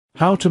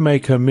How to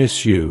make her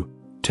miss you.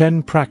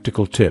 10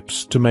 practical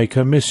tips to make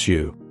her miss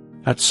you.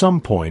 At some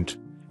point,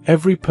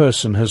 every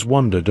person has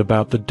wondered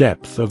about the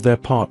depth of their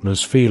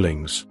partner's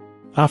feelings.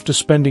 After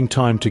spending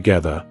time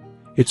together,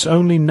 it's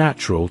only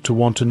natural to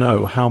want to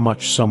know how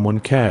much someone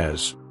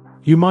cares.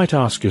 You might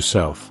ask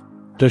yourself,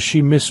 does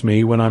she miss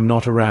me when I'm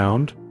not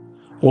around?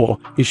 Or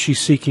is she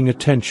seeking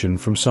attention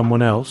from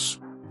someone else?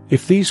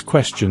 If these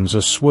questions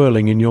are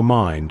swirling in your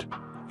mind,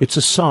 it's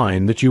a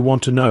sign that you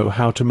want to know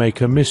how to make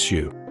her miss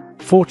you.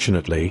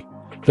 Fortunately,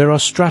 there are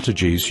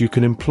strategies you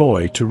can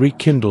employ to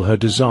rekindle her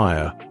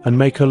desire and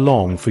make her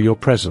long for your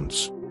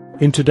presence.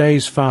 In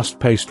today's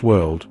fast-paced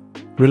world,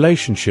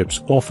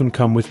 relationships often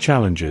come with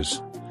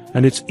challenges,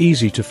 and it's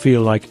easy to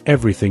feel like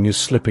everything is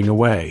slipping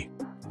away.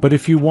 But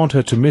if you want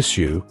her to miss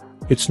you,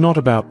 it's not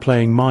about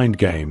playing mind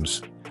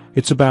games.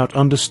 It's about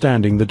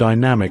understanding the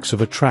dynamics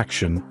of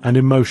attraction and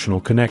emotional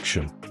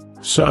connection.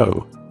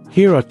 So,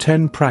 here are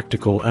 10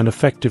 practical and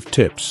effective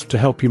tips to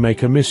help you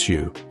make her miss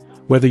you,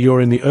 whether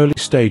you're in the early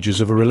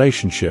stages of a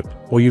relationship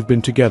or you've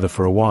been together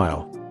for a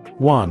while.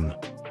 1.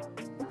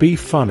 Be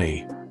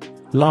funny.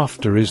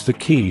 Laughter is the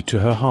key to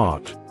her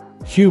heart.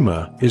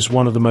 Humor is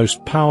one of the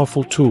most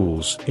powerful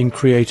tools in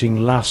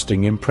creating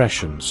lasting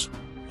impressions.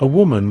 A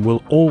woman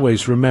will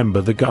always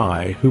remember the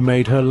guy who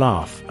made her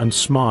laugh and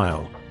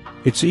smile.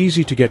 It's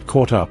easy to get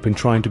caught up in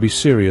trying to be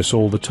serious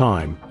all the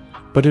time,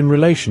 but in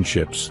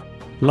relationships,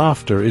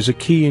 laughter is a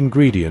key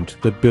ingredient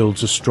that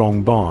builds a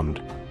strong bond.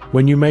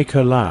 When you make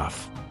her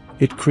laugh,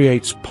 it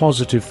creates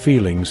positive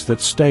feelings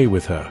that stay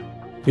with her.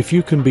 If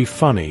you can be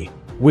funny,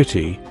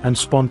 witty, and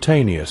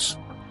spontaneous,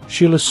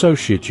 she'll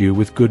associate you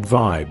with good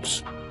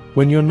vibes.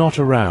 When you're not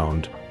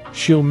around,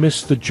 she'll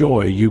miss the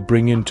joy you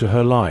bring into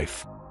her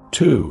life.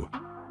 2.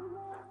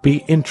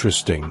 Be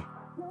interesting.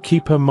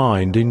 Keep her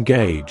mind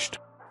engaged.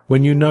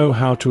 When you know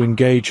how to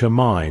engage her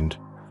mind,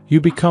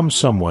 you become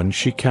someone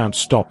she can't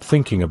stop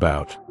thinking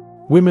about.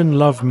 Women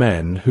love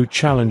men who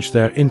challenge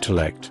their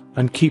intellect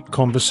and keep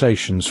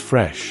conversations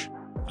fresh.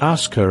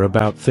 Ask her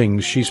about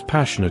things she's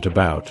passionate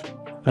about,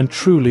 and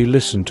truly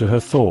listen to her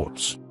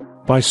thoughts.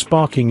 By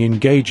sparking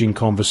engaging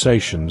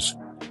conversations,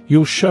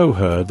 you'll show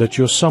her that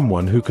you're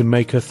someone who can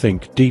make her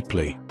think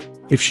deeply.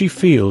 If she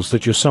feels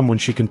that you're someone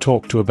she can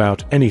talk to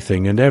about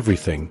anything and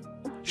everything,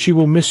 she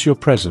will miss your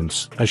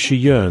presence as she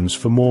yearns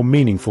for more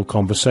meaningful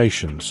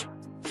conversations.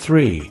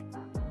 3.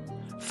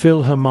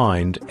 Fill her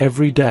mind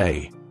every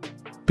day.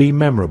 Be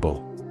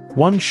memorable.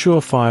 One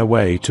surefire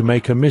way to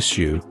make her miss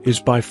you is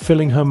by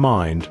filling her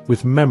mind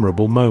with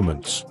memorable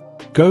moments.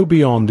 Go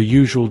beyond the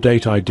usual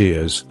date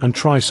ideas and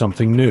try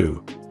something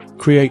new.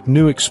 Create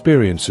new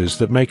experiences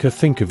that make her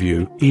think of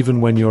you even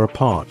when you're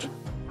apart.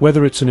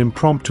 Whether it's an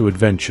impromptu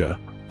adventure,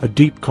 a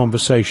deep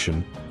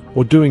conversation,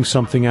 or doing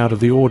something out of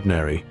the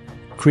ordinary,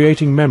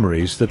 creating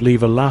memories that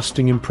leave a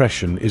lasting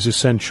impression is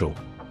essential.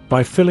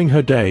 By filling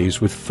her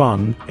days with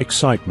fun,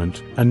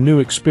 excitement, and new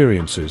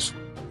experiences,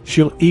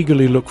 she'll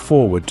eagerly look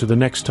forward to the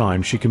next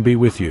time she can be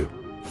with you.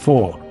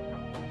 4.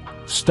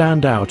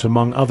 Stand out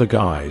among other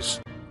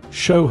guys.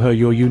 Show her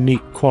your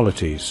unique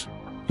qualities.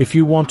 If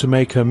you want to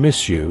make her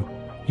miss you,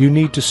 you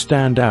need to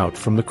stand out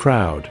from the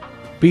crowd.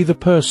 Be the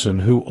person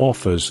who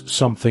offers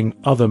something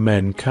other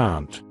men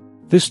can't.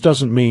 This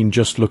doesn't mean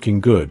just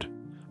looking good,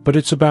 but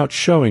it's about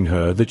showing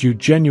her that you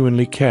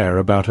genuinely care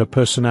about her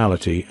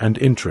personality and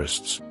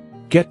interests.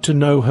 Get to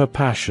know her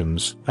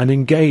passions and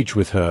engage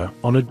with her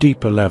on a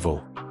deeper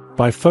level.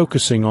 By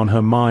focusing on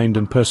her mind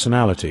and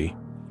personality,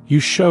 you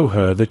show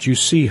her that you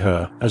see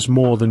her as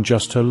more than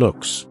just her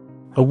looks.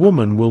 A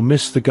woman will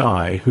miss the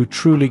guy who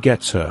truly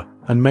gets her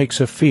and makes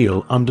her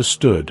feel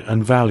understood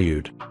and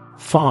valued.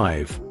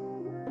 5.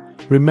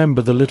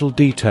 Remember the little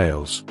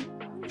details.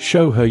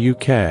 Show her you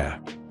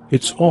care.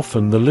 It's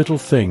often the little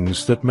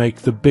things that make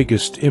the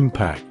biggest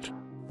impact.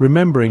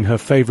 Remembering her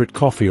favorite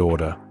coffee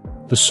order,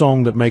 the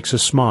song that makes her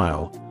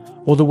smile,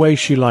 or the way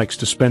she likes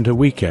to spend her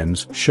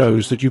weekends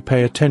shows that you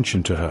pay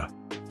attention to her.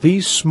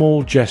 These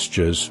small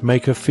gestures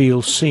make her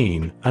feel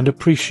seen and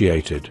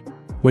appreciated.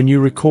 When you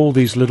recall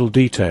these little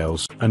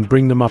details and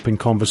bring them up in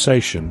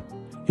conversation,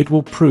 it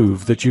will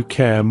prove that you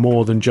care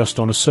more than just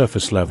on a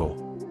surface level.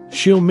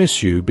 She'll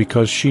miss you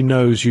because she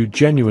knows you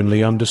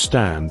genuinely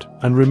understand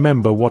and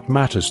remember what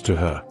matters to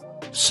her.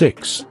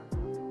 6.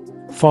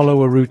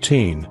 Follow a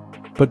routine,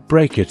 but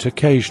break it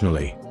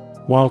occasionally.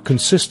 While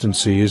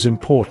consistency is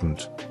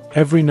important,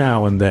 every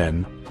now and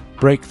then,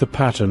 break the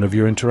pattern of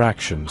your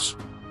interactions.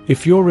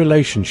 If your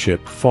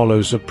relationship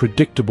follows a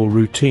predictable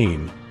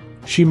routine,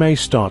 she may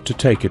start to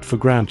take it for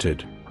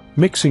granted.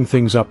 Mixing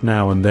things up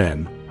now and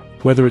then,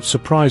 whether it's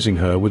surprising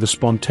her with a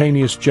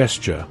spontaneous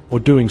gesture or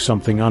doing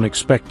something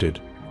unexpected,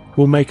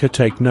 will make her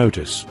take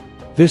notice.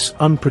 This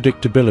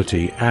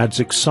unpredictability adds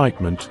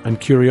excitement and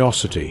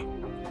curiosity,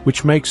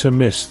 which makes her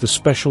miss the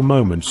special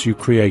moments you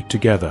create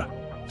together.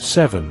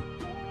 7.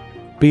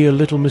 Be a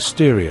little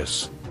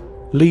mysterious.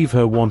 Leave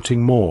her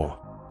wanting more.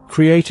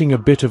 Creating a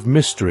bit of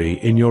mystery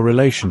in your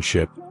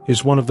relationship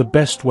is one of the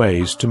best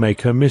ways to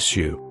make her miss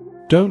you.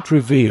 Don't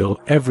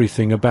reveal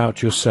everything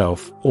about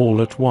yourself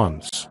all at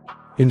once.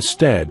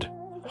 Instead,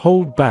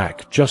 Hold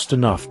back just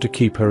enough to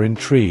keep her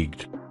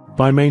intrigued.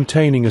 By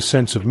maintaining a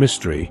sense of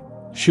mystery,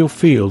 she'll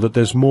feel that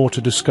there's more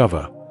to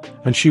discover,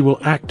 and she will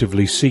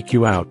actively seek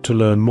you out to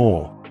learn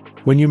more.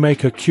 When you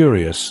make her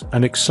curious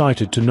and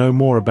excited to know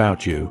more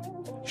about you,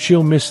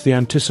 she'll miss the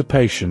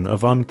anticipation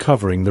of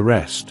uncovering the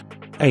rest.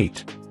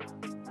 8.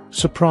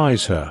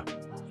 Surprise her.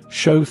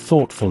 Show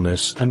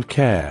thoughtfulness and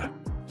care.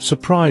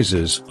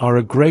 Surprises are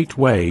a great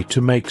way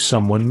to make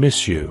someone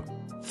miss you.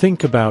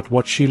 Think about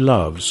what she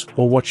loves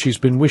or what she's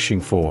been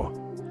wishing for,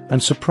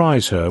 and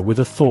surprise her with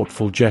a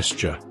thoughtful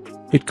gesture.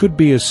 It could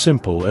be as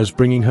simple as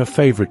bringing her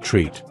favorite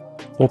treat,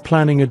 or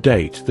planning a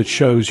date that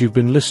shows you've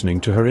been listening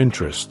to her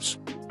interests.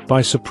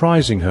 By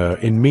surprising her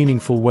in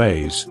meaningful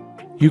ways,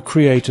 you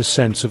create a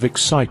sense of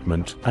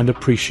excitement and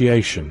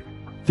appreciation.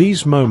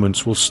 These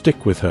moments will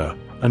stick with her,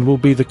 and will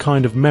be the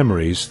kind of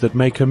memories that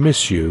make her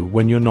miss you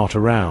when you're not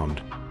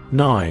around.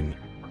 9.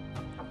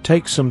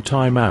 Take some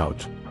time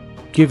out.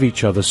 Give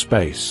each other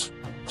space.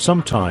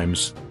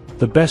 Sometimes,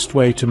 the best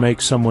way to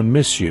make someone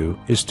miss you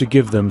is to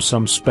give them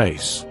some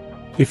space.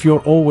 If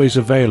you're always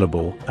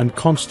available and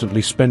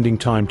constantly spending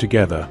time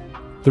together,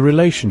 the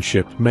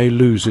relationship may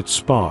lose its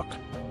spark.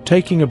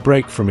 Taking a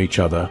break from each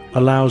other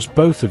allows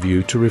both of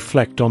you to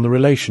reflect on the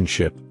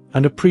relationship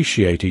and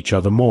appreciate each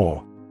other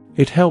more.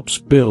 It helps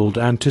build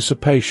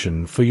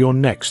anticipation for your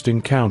next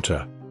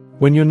encounter.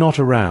 When you're not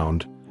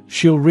around,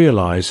 she'll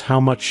realize how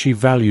much she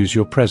values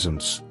your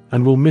presence,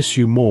 and will miss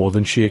you more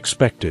than she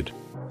expected.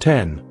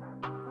 10.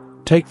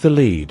 Take the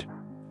lead.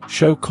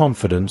 Show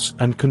confidence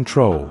and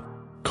control.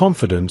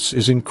 Confidence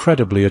is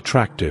incredibly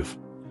attractive,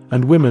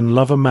 and women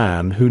love a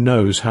man who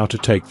knows how to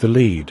take the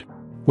lead.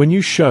 When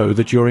you show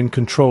that you're in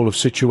control of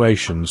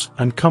situations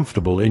and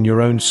comfortable in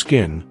your own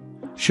skin,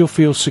 she'll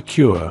feel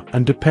secure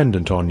and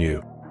dependent on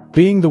you.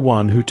 Being the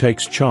one who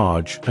takes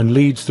charge and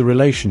leads the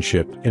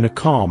relationship in a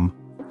calm,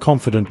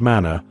 confident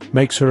manner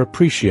makes her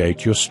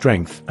appreciate your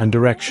strength and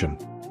direction.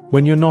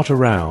 When you're not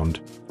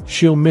around,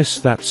 she'll miss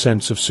that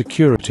sense of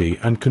security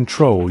and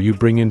control you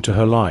bring into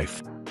her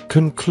life.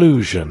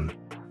 Conclusion.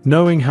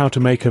 Knowing how to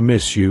make her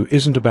miss you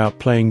isn't about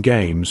playing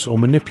games or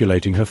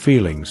manipulating her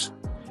feelings.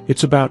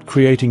 It's about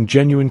creating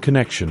genuine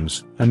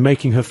connections and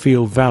making her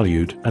feel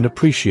valued and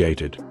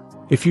appreciated.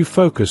 If you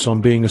focus on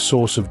being a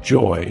source of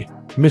joy,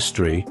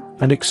 mystery,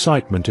 and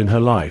excitement in her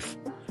life,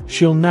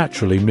 she'll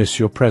naturally miss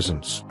your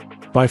presence.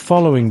 By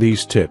following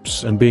these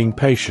tips and being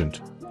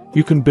patient,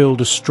 you can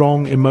build a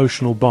strong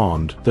emotional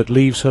bond that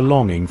leaves her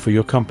longing for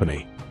your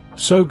company.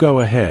 So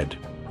go ahead,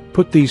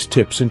 put these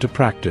tips into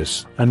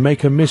practice and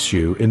make her miss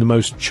you in the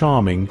most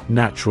charming,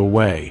 natural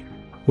way.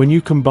 When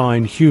you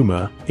combine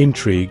humor,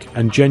 intrigue,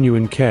 and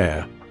genuine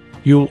care,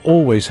 you'll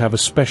always have a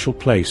special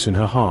place in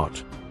her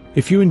heart.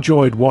 If you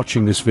enjoyed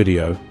watching this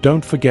video,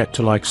 don't forget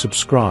to like,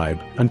 subscribe,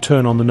 and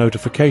turn on the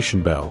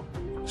notification bell,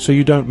 so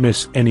you don't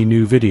miss any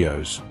new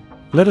videos.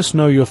 Let us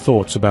know your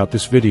thoughts about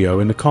this video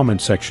in the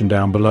comment section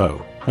down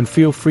below, and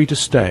feel free to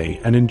stay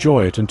and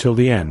enjoy it until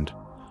the end.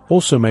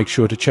 Also make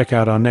sure to check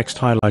out our next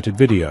highlighted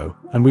video,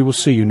 and we will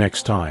see you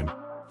next time.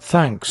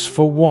 Thanks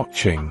for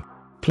watching.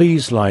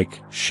 Please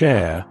like,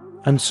 share,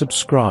 and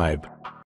subscribe.